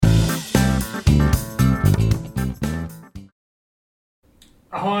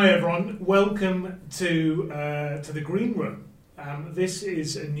Hi everyone, welcome to the Green Room. This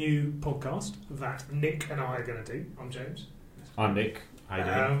is a new podcast that Nick and I are going to do. I'm James. I'm Nick. How you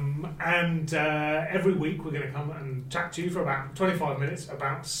doing? And every week we're going to come and chat to you for about 25 minutes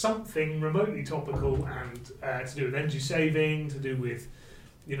about something remotely topical and to do with energy saving, to do with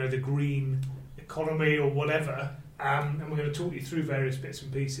the green economy or whatever. And we're going to talk you through various bits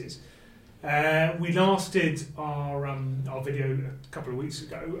and pieces. We last did our video a couple of weeks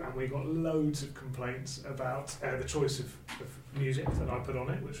ago, and we got loads of complaints about the choice of music that I put on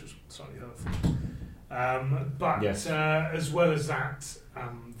it, which was slightly hurtful. But yes. As well as that,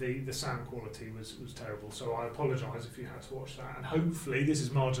 the sound quality was terrible. So I apologise if you had to watch that, and hopefully this is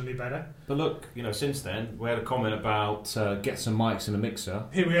marginally better. But look, since then we had a comment about get some mics and a mixer.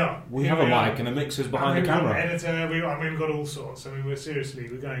 Here we are. We have a mic and a mixer's behind the camera. Editor. We've got all sorts.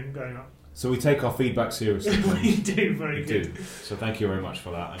 We're going up. So we take our feedback seriously. We do, very good. So thank you very much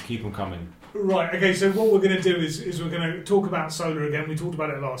for that, and keep them coming. Right, okay, so what we're going to do is we're going to talk about solar again. We talked about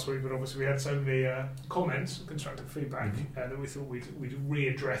it last week, but obviously we had so many comments, constructive feedback, that we thought we'd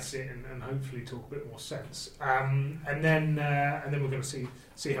readdress it and hopefully talk a bit more sense. And then we're going to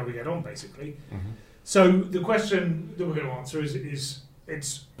see how we get on, basically. Mm-hmm. So the question that we're going to answer is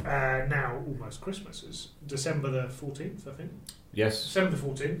it's now almost Christmas. It's December the 14th, I think. Yes. December the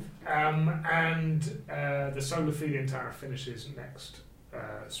 14th. And the solar feed-in tariff finishes next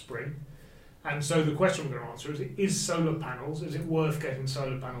spring. And so the question we're going to answer is solar panels, is it worth getting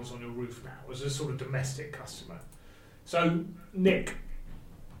solar panels on your roof now as a sort of domestic customer? So, Nick,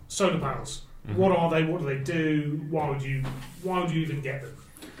 solar panels, what are they? What do they do? Why would you even get them?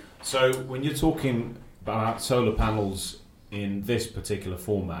 So when you're talking about solar panels in this particular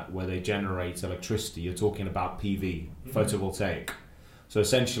format where they generate electricity, you're talking about PV, photovoltaic. So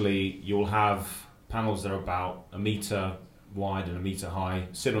essentially you'll have panels that are about a metre wide and a metre high,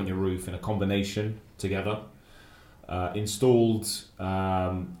 sit on your roof in a combination together, installed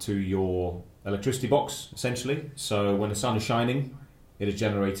to your electricity box, essentially. So when the sun is shining, it is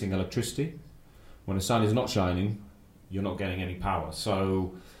generating electricity. When the sun is not shining, you're not getting any power.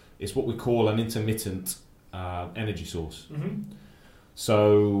 So it's what we call an intermittent energy source. Mm-hmm.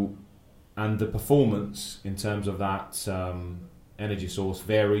 So, and the performance in terms of that energy source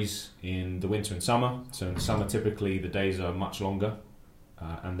varies in the winter and summer. So in the summer, typically the days are much longer,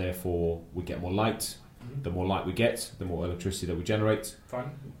 and therefore we get more light. Mm-hmm. The more light we get, the more electricity that we generate.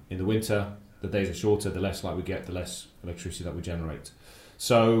 Fine. In the winter, the days are shorter, the less light we get, the less electricity that we generate.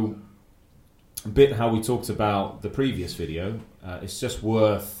 So a bit how we talked about the previous video, it's just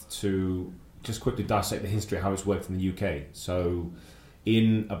worth to just quickly dissect the history of how it's worked in the UK. So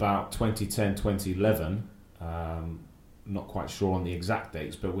in about 2010, 2011, not quite sure on the exact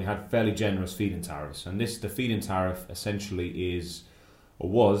dates, but we had fairly generous feed-in tariffs. And the feed-in tariff essentially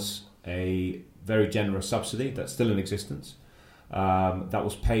was a very generous subsidy that's still in existence. That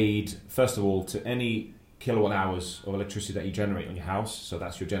was paid, first of all, to any kilowatt hours of electricity that you generate on your house, so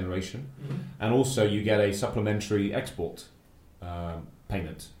that's your generation. Mm-hmm. And also you get a supplementary export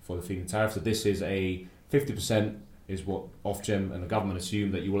payment for the feed-in tariff. So this is a 50% is what Ofgem and the government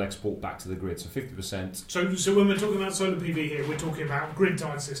assume that you will export back to the grid. So 50%. So when we're talking about solar PV here, we're talking about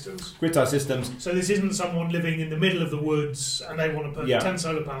grid-tied systems. Grid-tied systems. So this isn't someone living in the middle of the woods and they want to put 10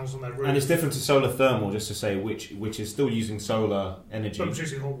 solar panels on their roof. And it's different to solar thermal, just to say, which is still using solar energy. But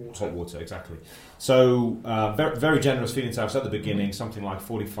producing hot water. Hot water, exactly. So very, very generous feed-in tariffs at the beginning, something like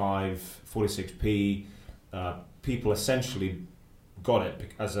 45, 46p. People essentially got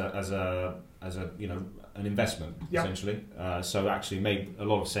it as a an investment, essentially. So actually made a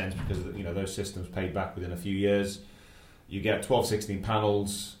lot of sense because those systems paid back within a few years. You get 12, 16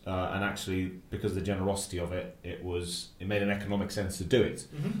 panels, and actually because of the generosity of it, it made an economic sense to do it.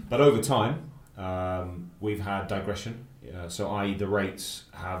 Mm-hmm. But over time, we've had digression. So i.e. the rates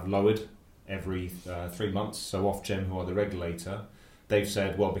have lowered every 3 months. So Ofgem, who are the regulator, they've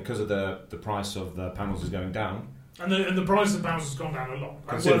said, well, because of the price of the panels is going down. And the price of the panels has gone down a lot.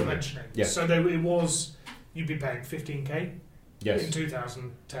 That's worth mentioning. Yes. So you'd be paying 15k in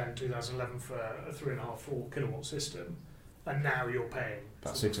 2010, 2011 for a 3.5, 4 kilowatt system, and now you're paying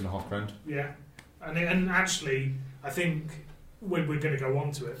about $6,500. Yeah, and actually, I think we're going to go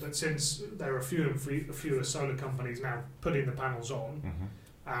on to it, but since there are fewer solar companies now putting the panels on,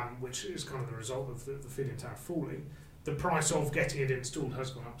 which is kind of the result of the feed-in tariff falling, the price of getting it installed has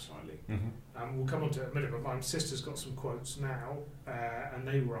gone up slightly. Mm-hmm. We'll come on to it in a minute, but my sister's got some quotes now, and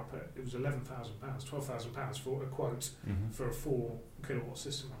they were up at, it was £11,000, £12,000 for a quote for a 4 kilowatt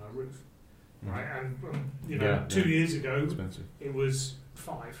system on her roof. Mm-hmm. Right, and 2 years ago it was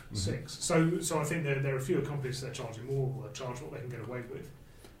 5, 6. So I think there are fewer companies that are charging more, or charge what they can get away with.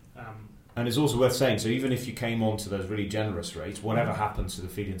 And it's also worth saying, so even if you came on to those really generous rates, whatever happens to the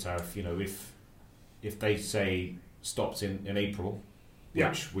feed-in tariff, if they say stops in April,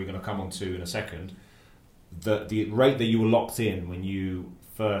 which we're going to come on to in a second, the rate that you were locked in when you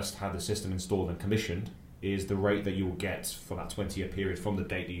first had the system installed and commissioned is the rate that you will get for that 20-year period from the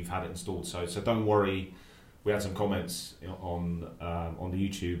date that you've had it installed. So don't worry. We had some comments on the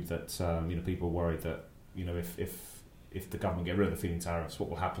YouTube that people worried that if the government get rid of the feed-in tariffs, what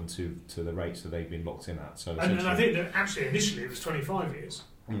will happen to the rates that they've been locked in at? So and I think that actually initially it was 25 years,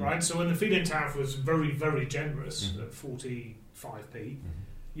 right? So when the feed-in tariff was very, very generous at 45p,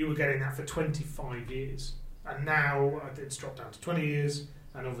 you were getting that for 25 years. And now it's dropped down to 20 years,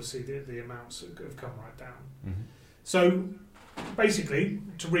 and obviously the amounts have come right down. So basically,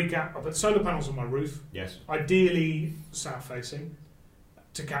 to recap, I put solar panels on my roof, ideally south-facing,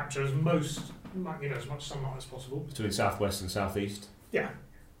 to capture as much sunlight as possible. Between southwest and southeast? Yeah.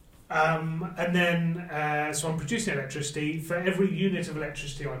 And then, so I'm producing electricity. For every unit of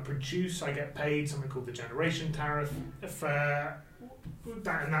electricity I produce, I get paid something called the generation tariff. For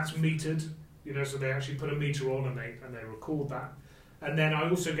that, and that's metered, so they actually put a meter on and they record that. And then I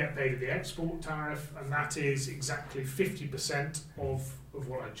also get paid at the export tariff, and that is exactly 50% of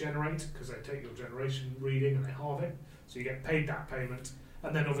what I generate, because they take your generation reading and they halve it. So you get paid that payment.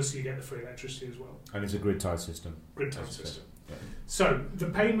 And then obviously you get the free electricity as well. And it's a grid-tied system. Grid-tied system. Yeah. So the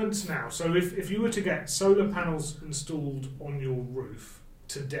payments now. So if you were to get solar panels installed on your roof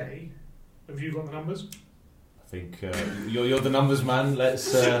today, have you got the numbers? I think you're the numbers man.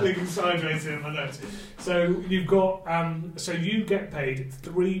 Let's looking sideways in my notes. So you've got so you get paid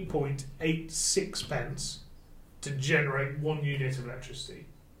 3.86 pence to generate 1 unit of electricity,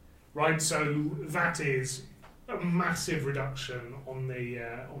 right? So that is a massive reduction on the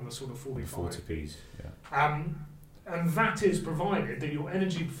sort of 40p's. Yeah. And that is provided that your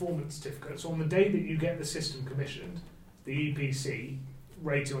energy performance certificates on the day that you get the system commissioned, the EPC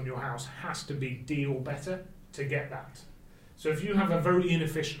rating on your house has to be D or better to get that. So if you have a very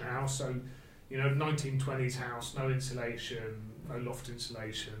inefficient house, so 1920s house, no insulation, no loft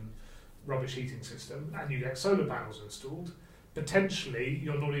insulation, rubbish heating system, and you get solar panels installed, potentially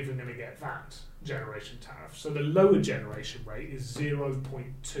you're not even going to get that generation tariff. So the lower generation rate is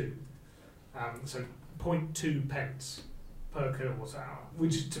 0.2, so 0.2 pence per kilowatt hour,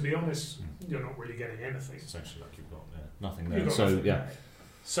 which, to be honest, you're not really getting anything. It's essentially like you've got nothing there. So yeah.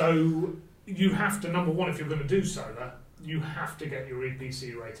 So you have to, number one, if you're going to do solar, you have to get your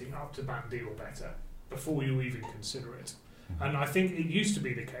EPC rating up to band D or better before you even consider it. And I think it used to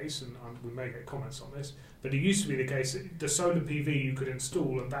be the case, and we may get comments on this, but it used to be the case that the solar PV you could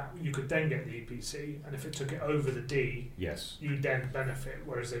install and that you could then get the EPC, and if it took it over the D, you'd then benefit,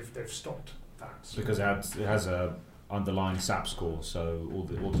 whereas they've stopped that. Because it has a underlying SAP score, so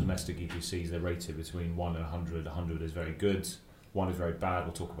all domestic EPCs, they're rated between 1 and 100. 100 is very good, 1 is very bad.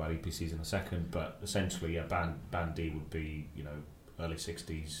 We'll talk about EPCs in a second, but essentially band D would be early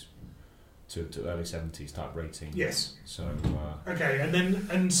 60s to early 70s type rating. Yes. So okay,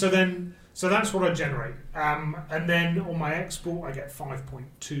 so that's what I generate, and then on my export I get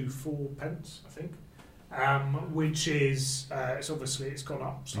 5.24 pence, I think, which is it's gone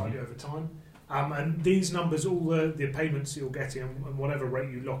up slightly over time, and these numbers, all the payments you're getting and whatever rate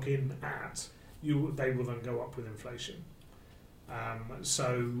you lock in at, they will then go up with inflation. It's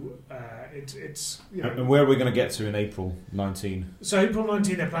And where are we going to get to in April 19? So April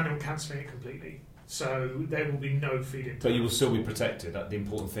 19, they're planning on cancelling it completely. So there will be no feed-in. But you will still be protected. The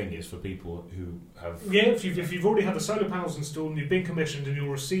important thing is for people who have... Yeah, if you've already had the solar panels installed and you've been commissioned and you're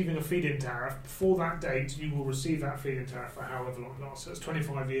receiving a feed-in tariff, before that date you will receive that feed-in tariff for however long it lasts. So it's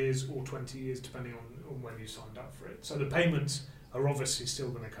 25 years or 20 years depending on when you signed up for it. So the payments are obviously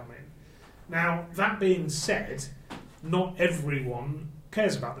still going to come in. Now, that being said, not everyone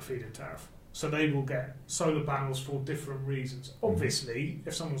cares about the feed-in tariff. So they will get solar panels for different reasons. Obviously,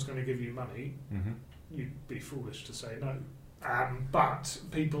 if someone's going to give you money, you'd be foolish to say no. But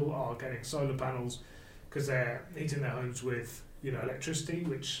people are getting solar panels because they're heating their homes with electricity,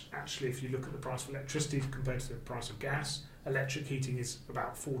 which actually, if you look at the price of electricity compared to the price of gas, electric heating is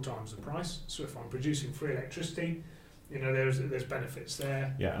about 4 times the price. So if I'm producing free electricity, there's benefits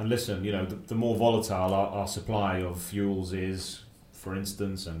there. Yeah, and listen, the more volatile our supply of fuels is, for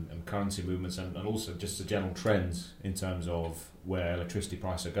instance, and currency movements, and also just the general trends in terms of where electricity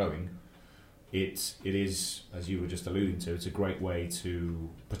prices are going, it is, as you were just alluding to, it's a great way to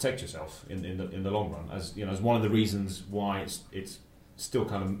protect yourself in the long run, as one of the reasons why it's still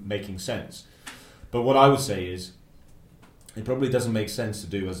kind of making sense. But what I would say is, it probably doesn't make sense to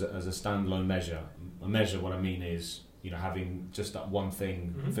do as a standalone measure. A measure, what I mean is, having just that one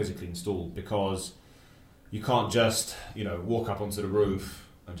thing physically installed, because you can't just walk up onto the roof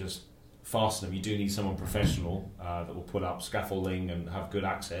and just fasten them. You do need someone professional that will put up scaffolding and have good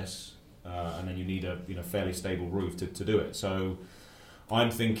access, and then you need a fairly stable roof to do it. So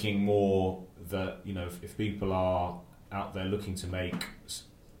I'm thinking more that if people are out there looking to make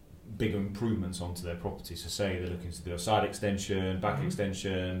bigger improvements onto their property, so say they're looking to do a side extension, back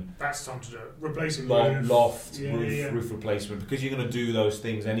extension, that's time to do it. Replacing loft, roof replacement, because you're going to do those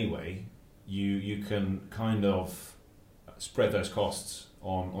things anyway. You can kind of spread those costs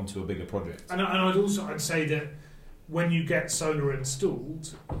onto a bigger project. And I'd say that when you get solar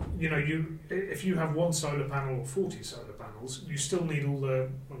installed, if you have one solar panel or 40 solar panels, you still need all the,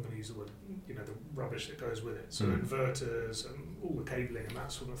 I'm going to use the word, the rubbish that goes with it. So inverters and all the cabling and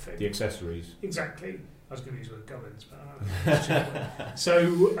that sort of thing. The accessories. Exactly. I was going to use the word gubbins, but so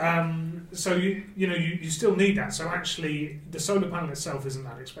you still need that. So actually, the solar panel itself isn't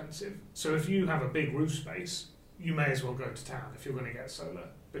that expensive. So if you have a big roof space, you may as well go to town if you're going to get solar,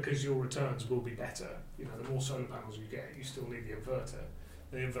 because your returns will be better. The more solar panels you get, you still need the inverter.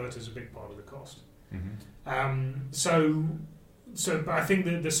 The inverter is a big part of the cost. But I think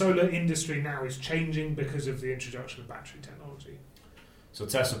that the solar industry now is changing because of the introduction of battery technology. So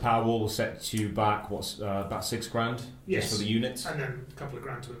Tesla Powerwall will set you back about £6,000 just for the units, and then a couple of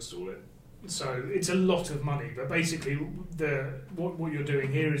grand to install it. So it's a lot of money. But basically, what you're doing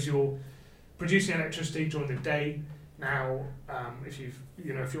here is you're producing electricity during the day. Now, if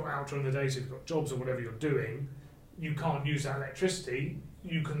you're out during the day, so you've got jobs or whatever you're doing, you can't use that electricity.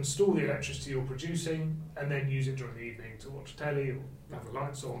 You can store the electricity you're producing and then use it during the evening to watch telly or have the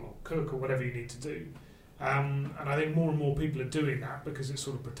lights on or cook or whatever you need to do. And I think more and more people are doing that because it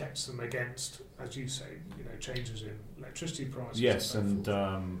sort of protects them against, as you say, changes in electricity prices. Yes, and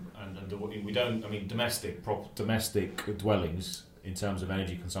we don't. I mean, domestic dwellings in terms of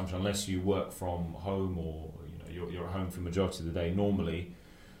energy consumption, unless you work from home or you're at home for the majority of the day. Normally,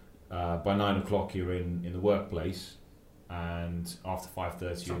 by 9 o'clock you're in the workplace, and after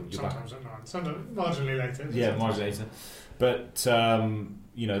 5:30 you're back. Sometimes at 9, sometimes marginally later. Yeah, marginally later. But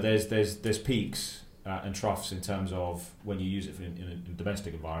there's peaks and troughs in terms of when you use it in a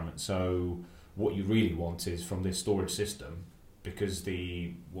domestic environment. So what you really want is from this storage system, because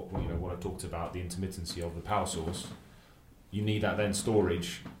what I talked about, the intermittency of the power source, you need that then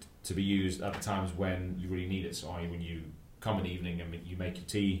storage to be used at the times when you really need it. So when you come in the evening and you make your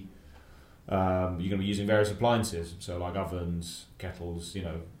tea, you're going to be using various appliances, so like ovens, kettles, tea.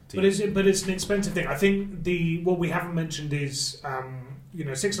 But it's an expensive thing. I think what we haven't mentioned is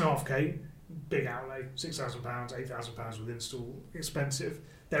 6.5K, big outlay, £6,000, £8,000 with install, expensive.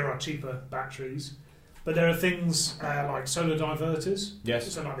 There are cheaper batteries, but there are things like solar diverters.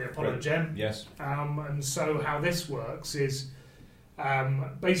 Yes. So like the Apollo Gem. Yes. And so how this works is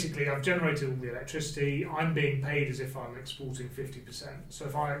basically I've generated all the electricity. I'm being paid as if I'm exporting 50%. So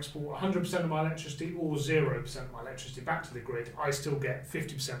if I export 100% of my electricity or 0% of my electricity back to the grid, I still get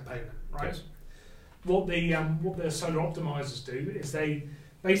 50% payment, right? Yes. What the solar optimizers do is they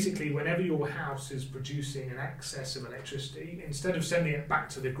basically, whenever your house is producing an excess of electricity, instead of sending it back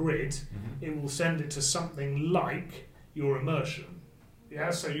to the grid, it will send it to something like your immersion.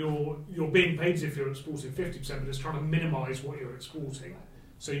 Yeah, so you're being paid as if you're exporting 50%, but it's trying to minimise what you're exporting,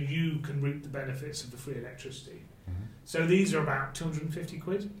 so you can reap the benefits of the free electricity. So these are about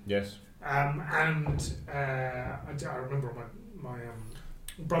 £250. Yes. And I remember my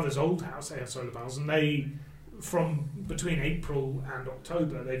brother's old house, they had solar panels, and they, from between April and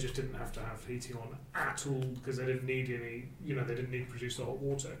October, they just didn't have to have heating on at all, because they didn't need any, they didn't need to produce the hot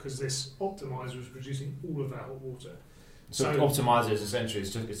water, because this optimizer was producing all of that hot water. So optimizer is essentially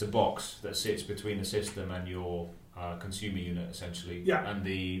it's a box that sits between the system and your consumer unit, essentially, and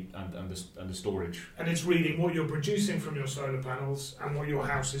the storage. And it's reading what you're producing from your solar panels and what your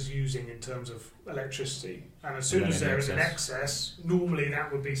house is using in terms of electricity. And as soon as there is an excess, normally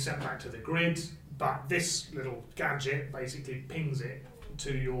that would be sent back to the grid. But this little gadget basically pings it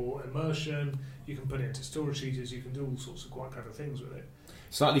to your immersion. You can put it into storage heaters. You can do all sorts of quite clever things with it.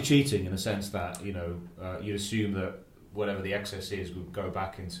 Slightly cheating in the sense that you'd assume that whatever the excess is would go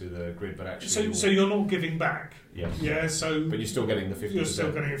back into the grid, but actually so you're not giving back. Yes. Yeah. So but you're still getting the 50%. You're still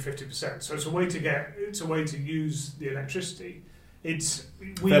getting 50%. So it's a way to use the electricity. It's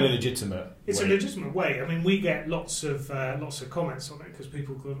fairly legitimate. It's a legitimate way. I mean, we get lots of comments on it because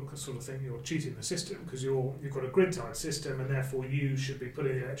people sort of think you're cheating the system because you've got a grid-tied system and therefore you should be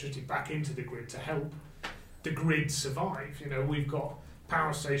putting the electricity back into the grid to help the grid survive. We've got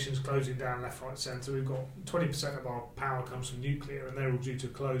power stations closing down left, right, centre. We've got 20% of our power comes from nuclear, and they're all due to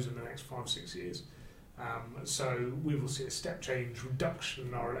close in the next 5-6 years. So we will see a step change reduction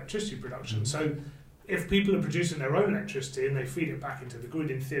in our electricity production. Mhm. So if people are producing their own electricity and they feed it back into the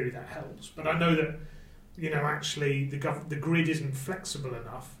grid, in theory that helps. But I know that, actually the grid isn't flexible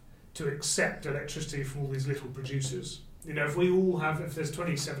enough to accept electricity from all these little producers. If there's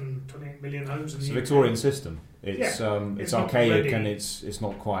 28 million homes in the It's a UK, Victorian system. It's it's not archaic ready. and it's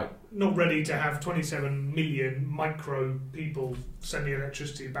not quite. not ready to have 27 million micro people sending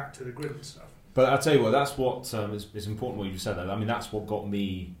electricity back to the grid and stuff. But I'll tell you what, that's what is important. What you've said there. I mean, that's what got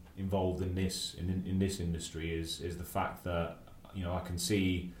me involved in this industry is the fact that I can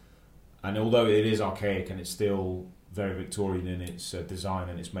see, and although it is archaic and it's still very Victorian in its design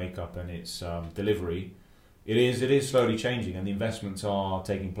and its makeup and its delivery, it is slowly changing, and the investments are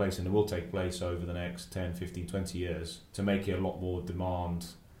taking place, and they will take place over the next 10, 15, 20 years to make it a lot more demand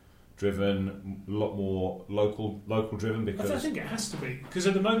driven, a lot more local driven. Because I think it has to be, because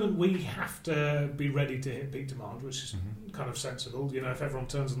at the moment we have to be ready to hit peak demand, which is kind of sensible. If everyone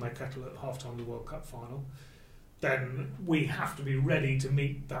turns on their kettle at half-time of the World Cup final, then we have to be ready to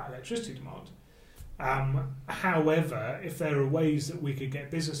meet that electricity demand. However, if there are ways that we could get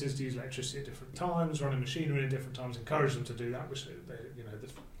businesses to use electricity at different times, running machinery at different times, encourage them to do that, which the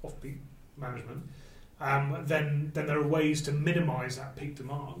off-peak management, then there are ways to minimise that peak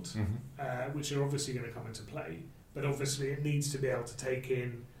demand, which are obviously going to come into play. But obviously, it needs to be able to take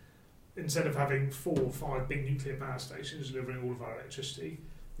in, instead of having 4 or 5 big nuclear power stations delivering all of our electricity,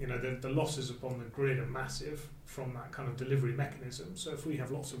 the losses upon the grid are massive from that kind of delivery mechanism. So if we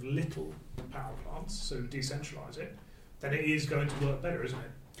have lots of little power plants, so decentralise it, then it is going to work better, isn't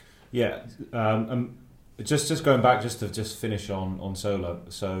it? Yeah. Just going back, just to finish on solar.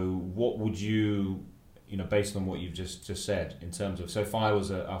 So what would you, based on what you've just said, in terms of, so if I was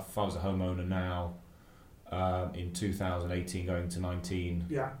a homeowner now, in 2018 going to 19,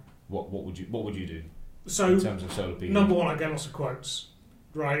 what would you do? So in terms of solar PV? Number one, I get lots of quotes.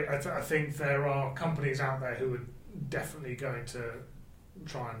 Right, I think there are companies out there who are definitely going to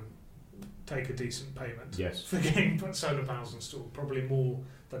try and take a decent payment for getting solar panels installed, probably more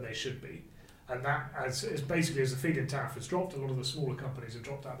than they should be. And that, as basically as the feed-in tariff has dropped, a lot of the smaller companies have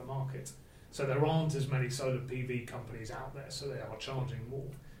dropped out of the market. So there aren't as many solar PV companies out there, so they are charging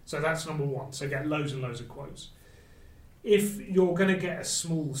more. So that's number one, so get loads and loads of quotes. If you're going to get a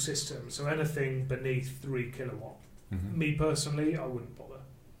small system, so anything beneath 3 kilowatt, me personally, I wouldn't bother.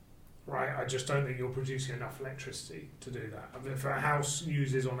 Right, I just don't think you're producing enough electricity to do that. I mean, if a house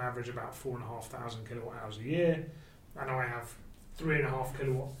uses on average about 4,500 kilowatt hours a year, and I have 3.5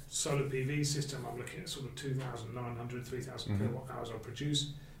 kilowatt solar PV system, I'm looking at sort of 2,900, 3,000 kilowatt hours I'll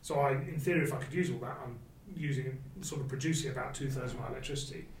produce. So in theory, if I could use all that, I'm producing about 2/3 of my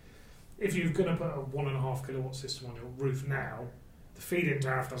electricity. If you're going to put a 1.5 kilowatt system on your roof now, the feed-in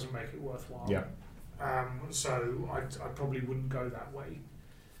tariff doesn't make it worthwhile. Yeah. So I probably wouldn't go that way.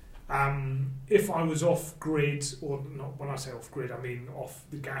 If I was off-grid, or not, when I say off-grid, I mean off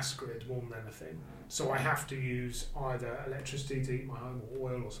the gas grid more than anything, so I have to use either electricity to heat my home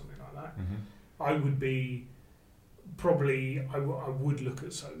or oil or something like that, I would be I would look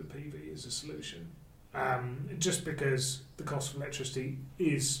at solar PV as a solution. Just because the cost of electricity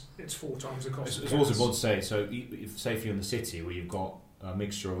it's 4 times the cost of gas. It's also important to say, so if you're in the city where you've got a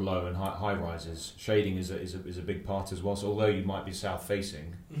mixture of low and high rises, shading is a big part as well. So although you might be south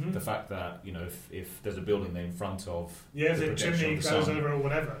facing, the fact that if there's a building there in front of the chimney goes over or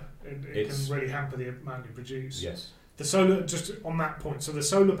whatever, it can really hamper the amount you produce. Yes. The solar, just on that point, so the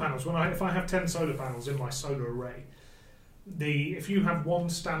solar panels, if I have 10 solar panels in my solar array, if you have one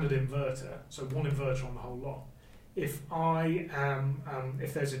standard inverter, so one inverter on the whole lot, if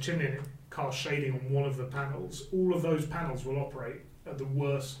there's a chimney and it casts shading on one of the panels, all of those panels will operate at the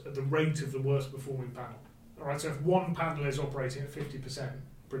rate of the worst performing panel. All right, so if one panel is operating at 50%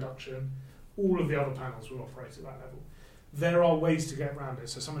 production, all of the other panels will operate at that level. There are ways to get around it.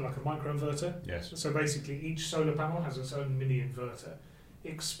 So something like a microinverter. Yes. So basically, each solar panel has its own mini inverter.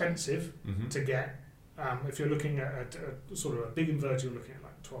 Expensive to get. If you're looking at a sort of a big inverter, you're looking at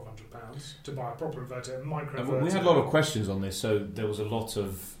like £1,200 to buy a proper inverter. A microinverter. We had a lot of questions on this, so there was a lot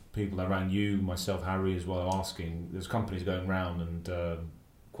of people around you, myself, Harry as well, asking. There's companies going around and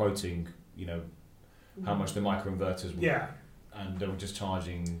quoting, how much the microinverters were. Yeah. And they were just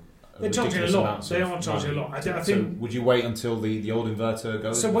charging. They're charging a lot. They are charging a lot. I think. So would you wait until the old inverter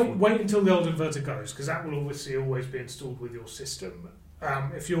goes? So wait until the old inverter goes, because that will obviously always be installed with your system.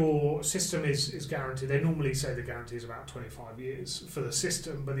 If your system is guaranteed, they normally say the guarantee is about 25 years for the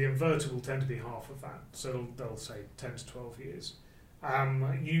system, but the inverter will tend to be half of that. So they'll say 10 to 12 years.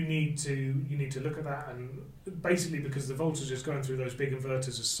 You need to look at that, and basically because the voltages going through those big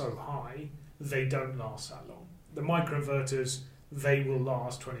inverters are so high, they don't last that long. The microinverters, they will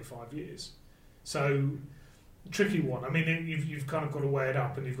last 25 years. So, tricky one. I mean, you've kind of got to weigh it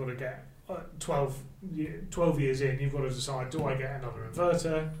up, and you've got to get 12 years in, you've got to decide, do I get another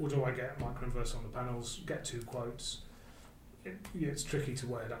inverter, or do I get a microinverter on the panels, get 2 quotes. It's tricky to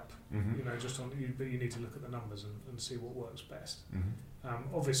weigh it up, but you need to look at the numbers and see what works best.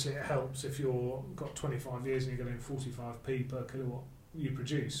 Obviously, it helps if you've got 25 years and you're getting 45p per kilowatt you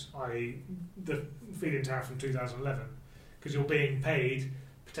produce, i.e. the feed-in tariff from 2011, because you're being paid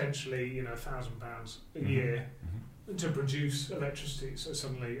potentially £1,000 a year to produce electricity, so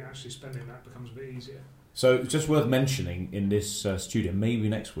suddenly actually spending that becomes a bit easier. So it's just worth mentioning in this studio, maybe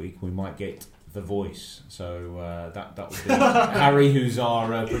next week we might get the voice. So that would be Harry, who's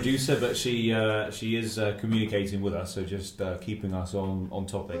our producer, but she is communicating with us, so just keeping us on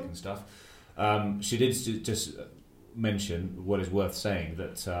topic and stuff. She did just mention what is worth saying,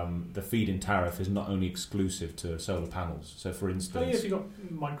 that the feed-in tariff is not only exclusive to solar panels. So, for instance, you've got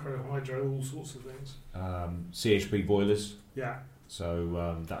micro, hydro, all sorts of things. CHP boilers. Yeah.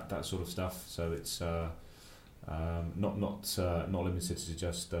 So that sort of stuff. So it's not limited to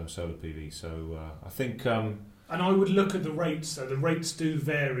just solar PV. So I think. And I would look at the rates. So the rates do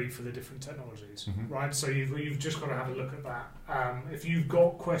vary for the different technologies, right? So you've just got to have a look at that. If you've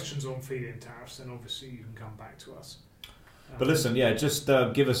got questions on feed-in tariffs, then obviously you can come back to us. But listen, just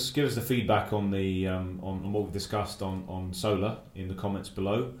give us the feedback on the on what we've discussed on solar in the comments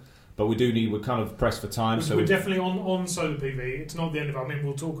below. But we're kind of pressed for time. We're definitely on solar PV. It's not the end of it. I mean,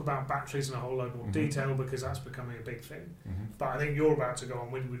 we'll talk about batteries in a whole load more detail, because that's becoming a big thing. But I think you're about to go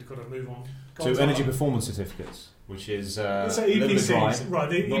on. We've got to move on. To energy performance certificates, which is so EPCs, right?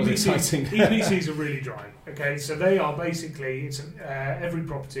 The EPCs are really dry. Okay, so they are basically every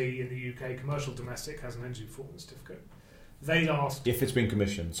property in the UK, commercial, domestic, has an energy performance certificate. They last if it's been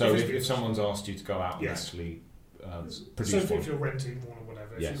commissioned. So if someone's asked you to go out and actually produce one. If you're renting one or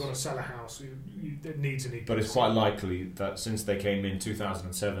whatever, if you've got to sell a house, it needs an EPC. But it's quite likely that since they came in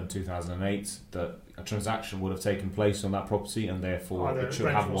 2007, 2008, that a transaction would have taken place on that property, and therefore it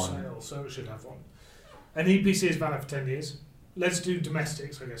should have one. Sale, so it should have one. An EPC is valid for 10 years. Let's do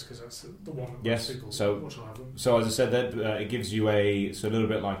domestics, I guess, because that's the one that most people have them. So as I said, that it gives you a little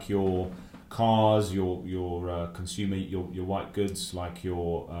bit like your cars, your consumer, your white goods, like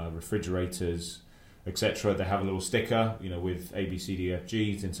your refrigerators, etc. They have a little sticker, with A, B, C, D, F,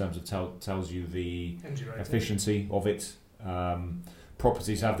 G in terms of tells you the efficiency of it.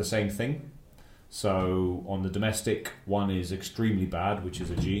 Properties have the same thing. So on the domestic, one is extremely bad, which is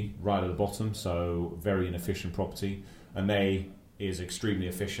a G, right at the bottom, so very inefficient property. An A is extremely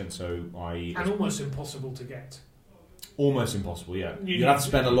efficient, so i.e. and almost impossible to get. Almost impossible, yeah. You have to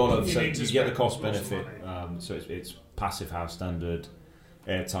spend a lot of... So you get the cost benefit. So it's passive house standard,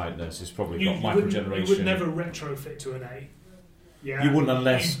 air tightness. It's probably got microgeneration. You would never retrofit to an A. Yeah. You wouldn't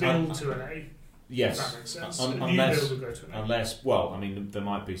unless... You build to an A. Yes. If that makes sense. Unless, build would go to an A. Unless, well, I mean, there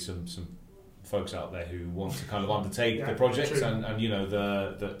might be some folks out there who want to kind of undertake the project, and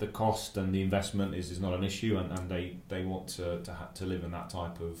the cost and the investment is not an issue, and they want to live in that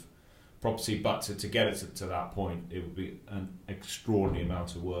type of property, but to get it to that point, it would be an extraordinary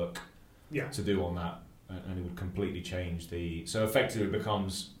amount of work to do on that, and it would completely change so effectively it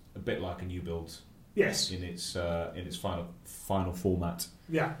becomes a bit like a new build. Yes. In its final format.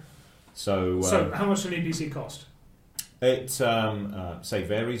 Yeah. So how much does an EPC cost? It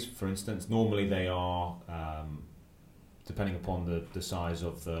varies. For instance, normally they are depending upon the size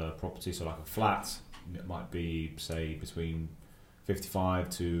of the property. So like a flat, it might be say between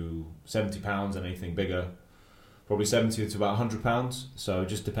 £55 to £70, and anything bigger, probably £70 to about £100. So it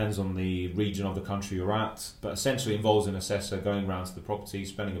just depends on the region of the country you're at. But essentially involves an assessor going around to the property,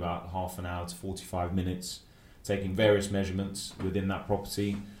 spending about half an hour to 45 minutes, taking various measurements within that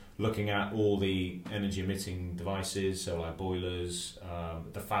property, looking at all the energy emitting devices, so like boilers,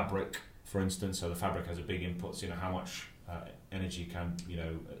 the fabric, for instance. So the fabric has a big input. So how much energy can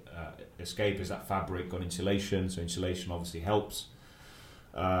escape? Is that fabric got insulation? So insulation obviously helps.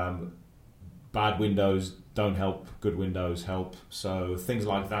 Bad windows don't help, good windows help. So things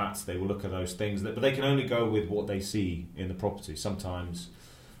like that, they will look at those things, but they can only go with what they see in the property. Sometimes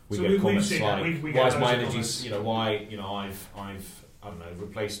we get comments like, "Why is my energy? I've I don't know,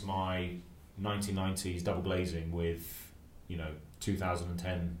 replaced my 1990s double glazing with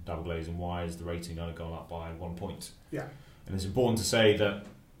 2010 double glazing. Why is the rating only gone up by 1 point?" Yeah, and it's important to say that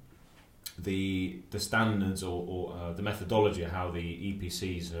the standards or the methodology of how the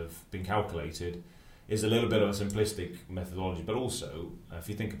EPCs have been calculated is a little bit of a simplistic methodology, but also, if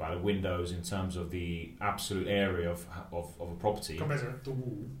you think about it, windows in terms of the absolute area of a property compared to the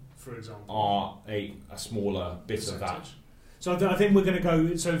wall, for example, are a smaller bit of that. So I think we're going to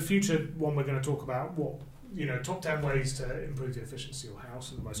go. So future one, we're going to talk about top 10 ways to improve the efficiency of your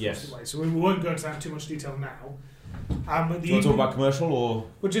house in the most costly way. So we won't go into that in too much detail now. Do you want to talk about commercial or?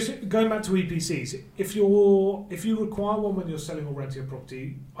 Well, just going back to EPCs, if you require one when you're selling or renting a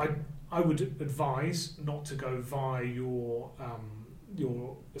property, I would advise not to go via your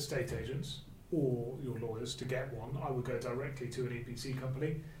estate agents or your lawyers to get one. I would go directly to an EPC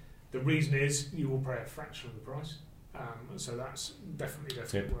company. The reason is you will pay a fraction of the price, so that's definitely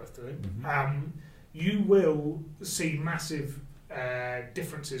worth doing. Mm-hmm. You will see massive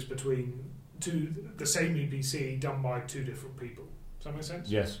differences between the same EPC done by two different people. Does that make sense?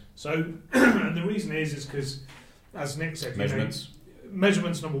 Yes. So, and the reason is because, as Nick said,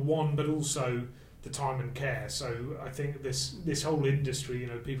 measurements number one, but also the time and care. So I think this whole industry,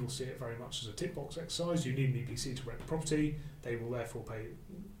 people see it very much as a tick box exercise. You need an EPC to rent the property. They will therefore pay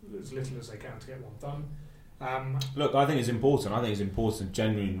as little as they can to get one done. Look, I think it's important. I think it's important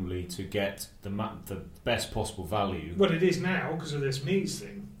genuinely to get the best possible value. Well, it is now because of this MEES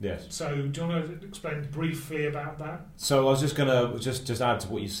thing. Yes. So do you want to explain briefly about that? So I was just going to just add to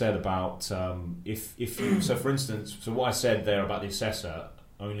what you said about if you, so for instance, so what I said there about the assessor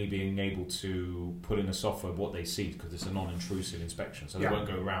only being able to put in the software what they see because it's a non-intrusive inspection, so they won't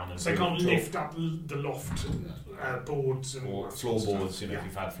go around and so they can't lift up the loft boards and or floorboards. If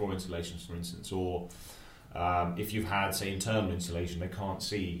you've had floor installations, for instance, or if you've had, say, internal insulation, they can't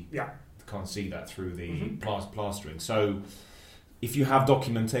see that through the plastering. So if you have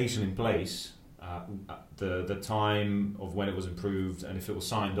documentation in place, the time of when it was improved, and if it was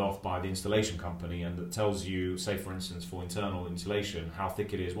signed off by the installation company, and it tells you, say for instance, for internal insulation, how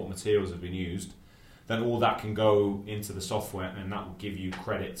thick it is, what materials have been used, then all that can go into the software, and that will give you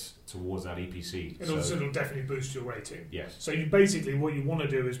credit towards that EPC. It'll definitely boost your rating. Yes. So what you want to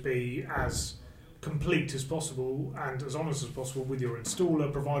do is be as complete as possible and as honest as possible with your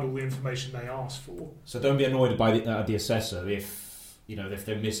installer, provide all the information they ask for. So don't be annoyed by the assessor if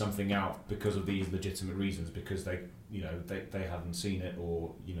they miss something out because of these legitimate reasons, because they haven't seen it,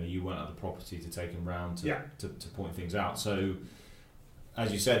 or you weren't at the property to take them round to point things out. So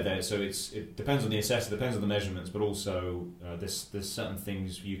as you said there, so it depends on the assessor, depends on the measurements, but also there's certain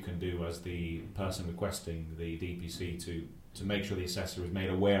things you can do as the person requesting the EPC to make sure the assessor is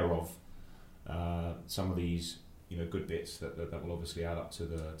made aware of some of these good bits that will obviously add up to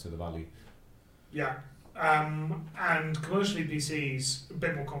the value. Yeah. And commercial EPCs a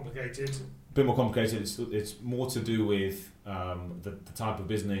bit more complicated. It's more to do with the type of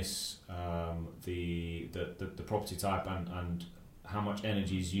business, the property type, and how much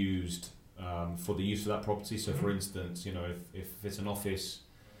energy is used for the use of that property. So, for instance, if it's an office,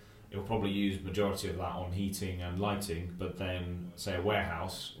 it will probably use majority of that on heating and lighting. But then, say a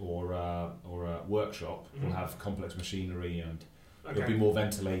warehouse or a workshop will have complex machinery and it'll be more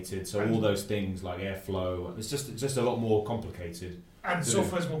ventilated, so all those things like airflow, it's just a lot more complicated. And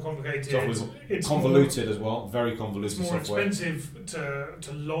software's more complicated. It's convoluted as well, very convoluted software. It's more expensive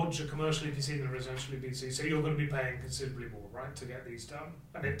to lodge a commercial EPC than a residential EPC, so you're going to be paying considerably more, right, to get these done.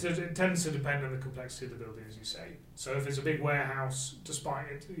 And it tends to depend on the complexity of the building, as you say. So if it's a big warehouse, despite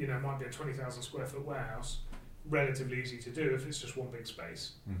it, it might be a 20,000 square foot warehouse, relatively easy to do if it's just one big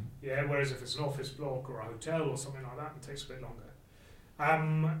space. Mm-hmm. Yeah, whereas if it's an office block or a hotel or something like that, it takes a bit longer.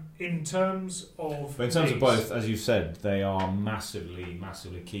 In terms of both, as you said, they are massively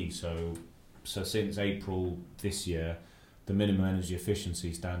key. So since April this year, the minimum energy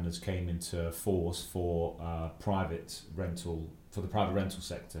efficiency standards came into force for the private rental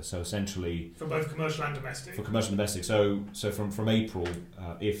sector. So essentially, for both commercial and domestic. For commercial and domestic. So from April,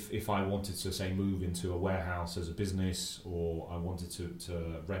 if I wanted to say move into a warehouse as a business, or I wanted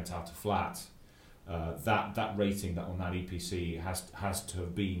to rent out a flat. That rating on that EPC has to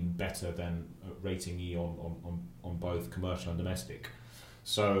have been better than rating E on both commercial and domestic.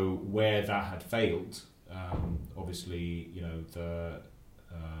 So where that had failed, obviously the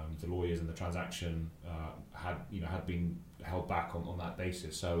lawyers and the transaction had been held back on that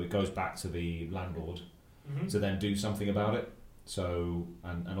basis. So it goes back to the landlord to then do something about it. So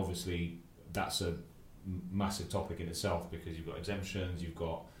and obviously that's a massive topic in itself, because you've got exemptions, you've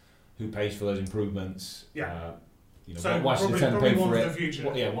got who pays for those improvements? So why should the tenant pay for it? The future.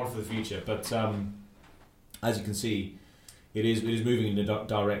 One for the future. But as you can see, it is moving in a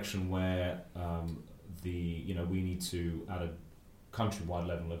direction where we need to, at countrywide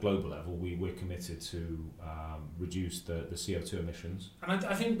level, a global level, we're committed to reduce the CO2 emissions. And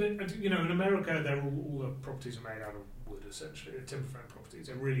I think that, in America, all the properties are made out of wood, essentially. They're timber frame properties.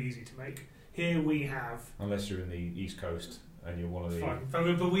 They're really easy to make. Here we have... Unless you're in the East Coast and you're one of the... Fine.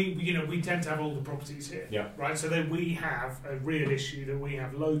 But we tend to have older properties here. Yeah. Right? So then we have a real issue that we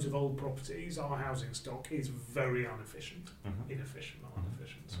have loads of old properties. Our housing stock is very inefficient. Inefficient, not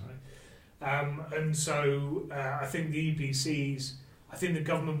inefficient, sorry. And so I think the EPCs... I think the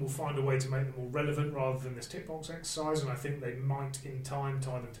government will find a way to make them more relevant rather than this tick box exercise, and I think they might in time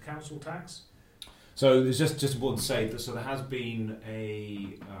tie them to council tax. So it's just important to say that there has been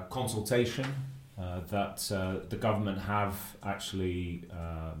a consultation that the government have actually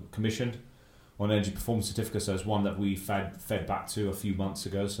commissioned on energy performance certificates. So it's one that we fed back to a few months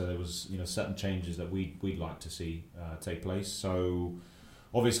ago. So there was certain changes that we'd like to see take place. So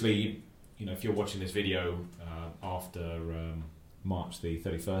obviously, if you're watching this video after March the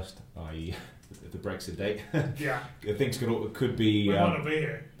 31st, i.e. the Brexit date, things could be we want to be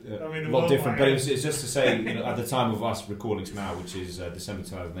here. A lot different. But it's just to say, at the time of us recording now, which is December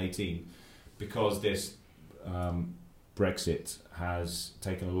 2018, because this Brexit has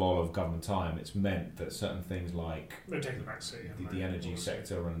taken a lot of government time, it's meant that certain things like the energy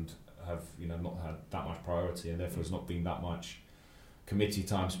sector and have not had that much priority, and therefore there's not been that much committee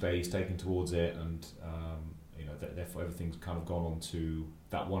time space taken towards it, and therefore everything's kind of gone on to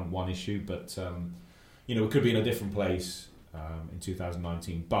that one issue. But it could be in a different place in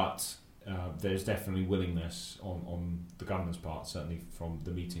 2019, but there's definitely willingness on the government's part, certainly from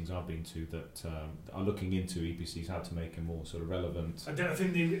the meetings I've been to, that are looking into EPCs, how to make them more sort of relevant. I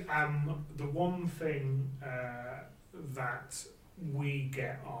think the one thing that we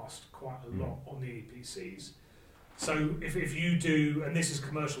get asked quite a lot on the EPCs, so if you do, and this is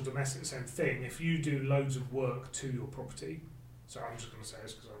commercial domestic, same thing, if you do loads of work to your property, so I'm just going to say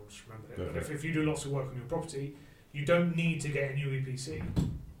this because I just remembered it, but if you do lots of work on your property, you don't need to get a new EPC,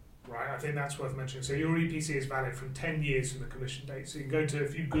 right? I think that's worth mentioning. So your EPC is valid from 10 years from the commission date. So you can go to,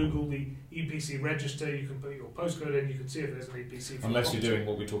 if you Google the EPC register, you can put your postcode in, you can see if there's an EPC. Unless you're doing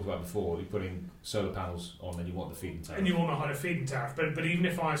what we talked about before, you're putting solar panels on and you want the feed-in tariff. And you want a higher feed-in tariff. But even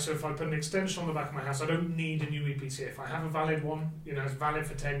if I put an extension on the back of my house, I don't need a new EPC. If I have a valid one, it's valid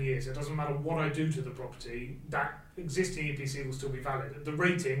for 10 years. It doesn't matter what I do to the property, that existing EPC will still be valid. The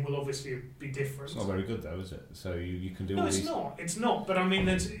rating will obviously be different. It's not very good though, is it? So you can do no, all it's these... not. It's not. But I mean,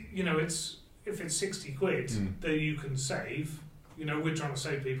 it's if it's 60 quid that you can save, we're trying to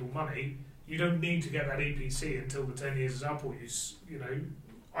save people money. You don't need to get that EPC until the 10 years is up, or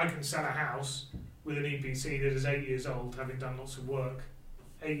I can sell a house with an EPC that is 8 years old, having done lots of work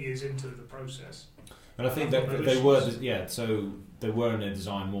 8 years into the process. And I think that they were in their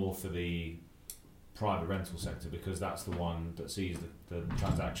design more for the private rental sector, because that's the one that sees the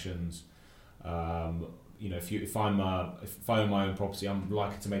transactions. If I own my own property, I'm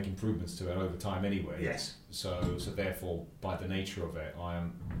likely to make improvements to it over time anyway. Yes. So therefore, by the nature of it,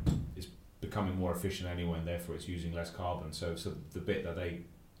 it's becoming more efficient anyway, and therefore it's using less carbon. So the bit that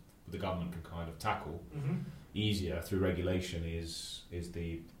the government can kind of tackle easier through regulation is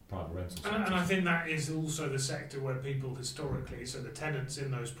the private rental sector. And I think that is also the sector where people historically, so the tenants in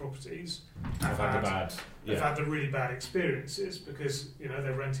those properties, have had the really bad experiences, because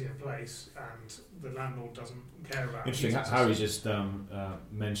they're renting a place and the landlord doesn't care about it. Interesting. Harry just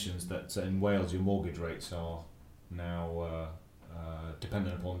mentions that in Wales your mortgage rates are now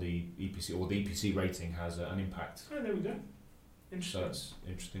dependent upon the EPC, or the EPC rating has an impact. Oh, there we go. Interesting. So it's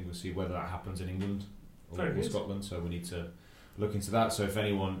interesting to see whether that happens in England or Scotland. So we need to look into that. So if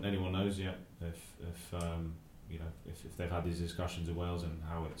anyone knows, if they've had these discussions in Wales and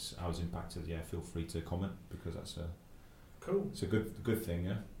how it's impacted, feel free to comment, because that's cool. It's a good thing,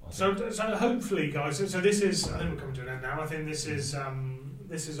 yeah. So hopefully, guys. So this is, I think we're coming to an end now. I think this is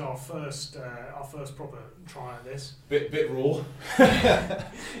our first proper try at this. Bit raw.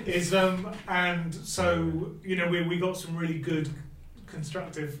 And so we got some really good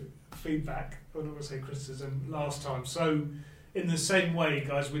constructive feedback. I'm not going to say criticism last time. So in the same way,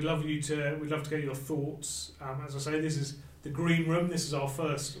 guys, we'd love to get your thoughts. As I say, this is the green room. This is our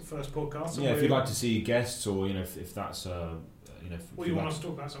first podcast. Yeah, if you'd like to see guests, or if that's Well, you want us to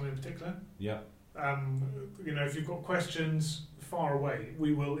talk about something in particular? Yeah. If you've got questions, far away.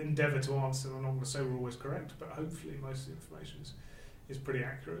 We will endeavour to answer them. I'm not going to say we're always correct, but hopefully most of the information is pretty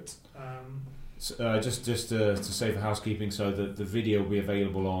accurate. Just to say for housekeeping, so the video will be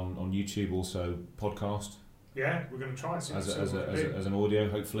available on YouTube, also podcast. Yeah, we're going to try it as an audio,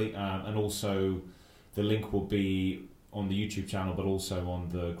 hopefully, and also the link will be on the YouTube channel, but also on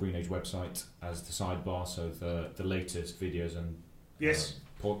the Green Age website as the sidebar. So the latest videos and Yes.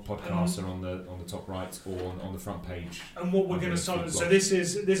 Podcasts are on the top right or on the front page. And what we're going to start. So this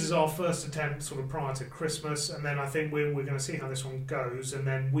is our first attempt, sort of prior to Christmas, and then I think we're going to see how this one goes, and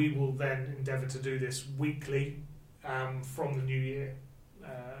then we will then endeavour to do this weekly from the new year.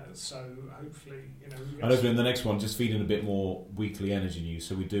 So hopefully, and hopefully in the next one, just feed in a bit more weekly energy news.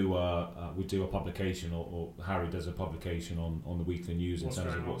 So we do a publication, or Harry does a publication on the weekly news in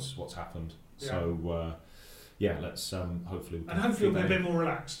terms of what's happened. Yeah. So. Let's hopefully. And hopefully we'll be a bit more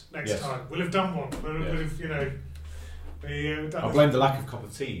relaxed next time. We'll have done one. I blame the lack of cup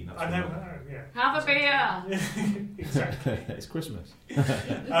of tea. I know. Yeah. Have a beer. Exactly. It's Christmas.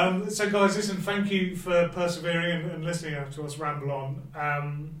 So guys, listen. Thank you for persevering and listening to us ramble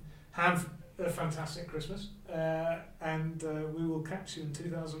on. Have a fantastic Christmas, and we will catch you in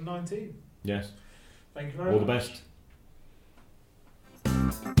 2019. Yes. Thank you very much. All the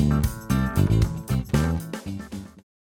best.